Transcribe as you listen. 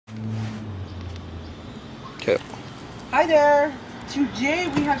Okay. Hi there. Today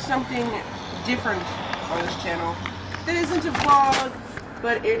we have something different on this channel. That isn't a vlog,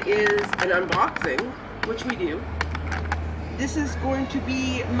 but it is an unboxing, which we do. This is going to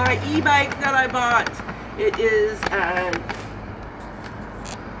be my e-bike that I bought. It is a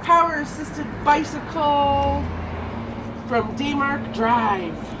power-assisted bicycle from Daymak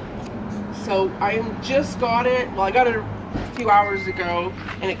Drive. So I just got it. Well, I got it a few hours ago,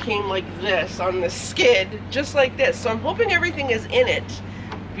 and it came like this on the skid, just like this. So I'm hoping everything is in it,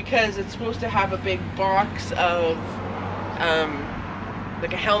 because it's supposed to have a big box of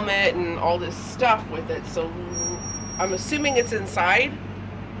like a helmet and all this stuff with it. So I'm assuming it's inside.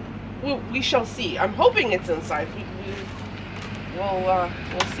 Well, we shall see. I'm hoping it's inside.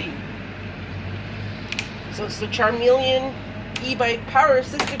 We'll see. So it's the Chameleon e-bike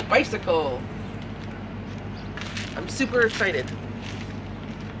power-assisted bicycle. I'm super excited.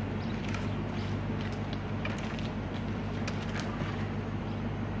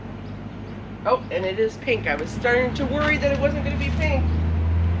 Oh, and it is pink. I was starting to worry that it wasn't going to be pink.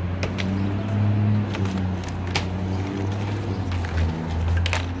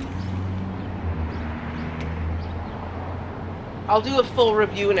 I'll do a full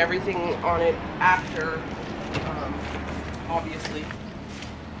review and everything on it after, obviously.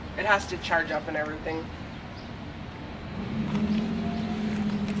 It has to charge up and everything.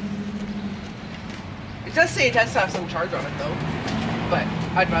 It does say it has to have some charge on it though, but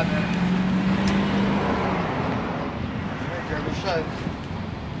I'd rather. Alright, grab a shot.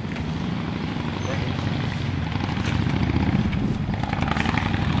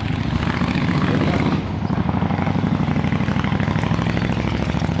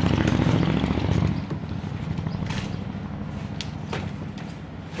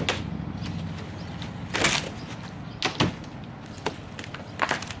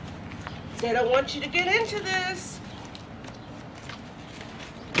 They don't want you to get into this.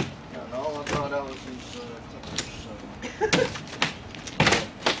 No, all I brought out was these clippers, so.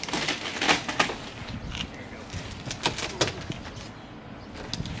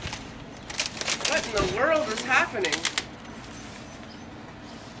 What in the world is happening?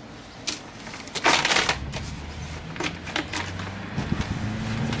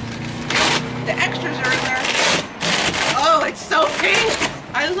 The extras are in there. Oh, it's so pink!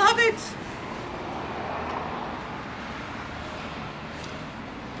 I love it!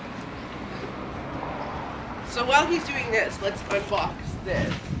 So while he's doing this, let's unbox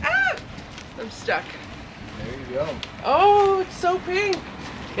this. Ah! I'm stuck. There you go. Oh, it's so pink.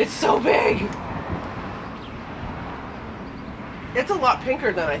 It's so big. It's a lot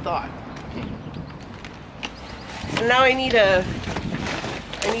pinker than I thought. And now I need a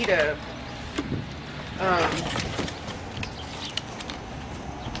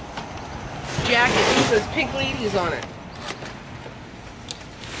jacket that says Pink Ladies on it.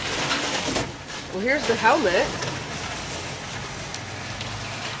 Well, here's the helmet.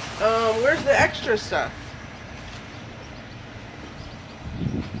 Where's the extra stuff?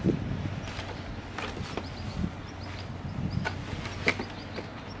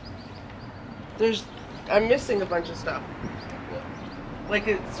 I'm missing a bunch of stuff. Like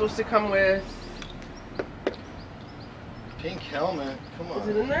it's supposed to come with... Pink helmet, come on. Is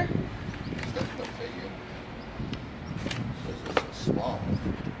it in there? That's gonna fit you. This is small.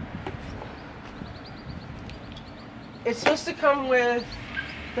 It's supposed to come with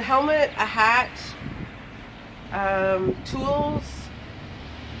the helmet, a hat, tools,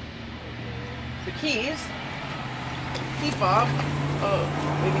 the keys, key fob. Oh,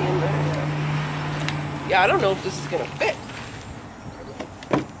 maybe in there. Yeah, I don't know if this is gonna fit.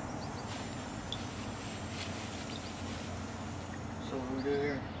 So what do we do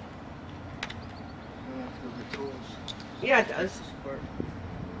here? We have to go get tools. Yeah, it does.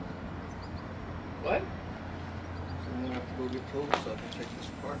 What? I'm gonna have to go get tools so I can take this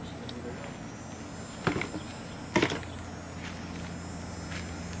apart.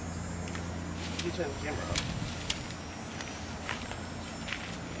 You turn the camera off.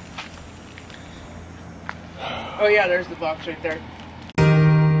 Oh yeah, there's the box right there.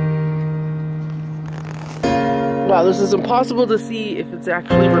 Wow, this is impossible to see if it's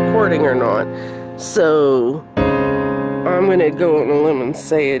actually recording or not. So I'm gonna go on a limb and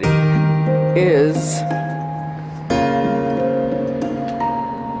say it is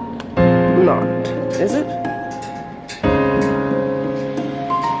not. Is it?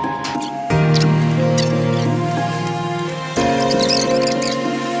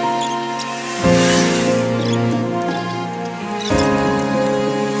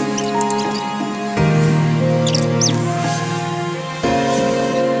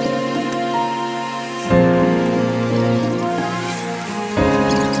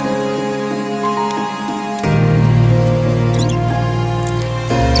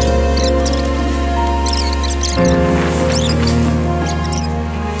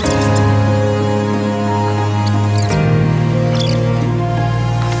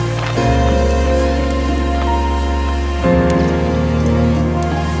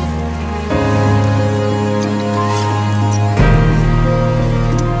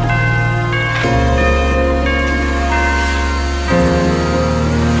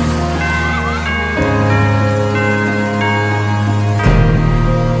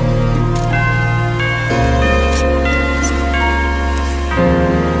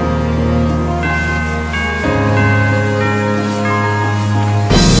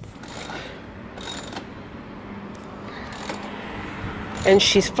 And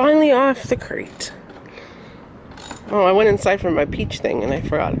she's finally off the crate. Oh, I went inside for my peach thing and I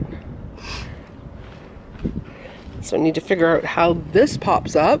forgot it. So I need to figure out how this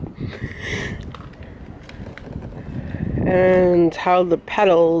pops up. And how the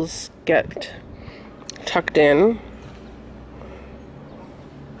pedals get tucked in.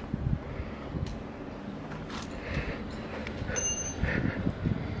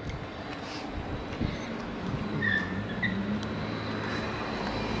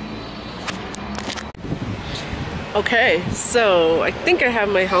 Okay, so I think I have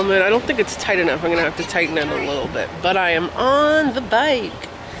my helmet. I don't think it's tight enough. I'm gonna have to tighten it a little bit. But I am on the bike.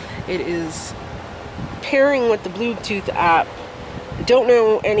 It is pairing with the Bluetooth app. I don't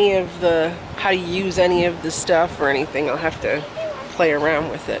know any of how to use any of the stuff or anything. I'll have to play around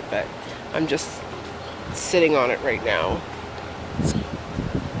with it, but I'm just sitting on it right now. It's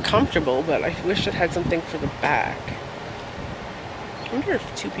comfortable, but I wish it had something for the back. I wonder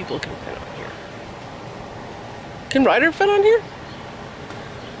if 2 people can fit on here. Can Ryder fit on here?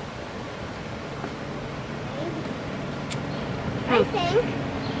 I think.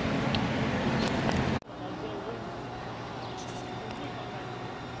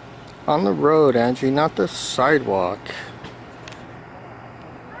 On the road, Angie, not the sidewalk.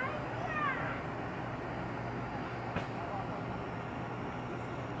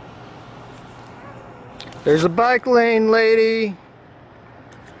 There's a bike lane, lady.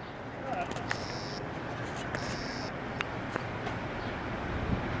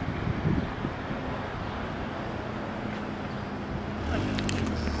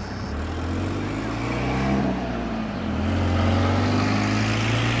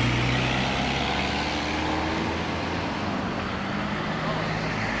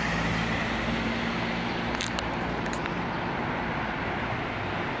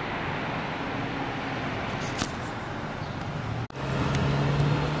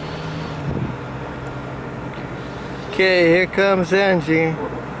 Okay, here comes Angie.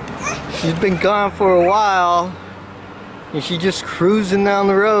 She's been gone for a while, and she's just cruising down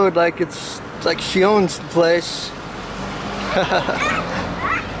the road like it's like she owns the place.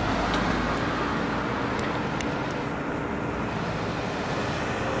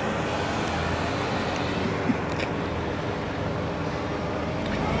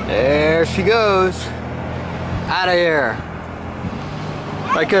 There she goes. Out of here.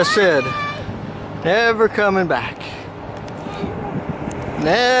 Like I said, never coming back.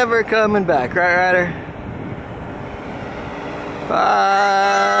 Never coming back, right, Ryder?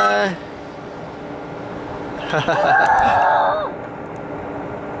 Bye.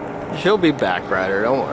 She'll be back, Ryder, don't worry.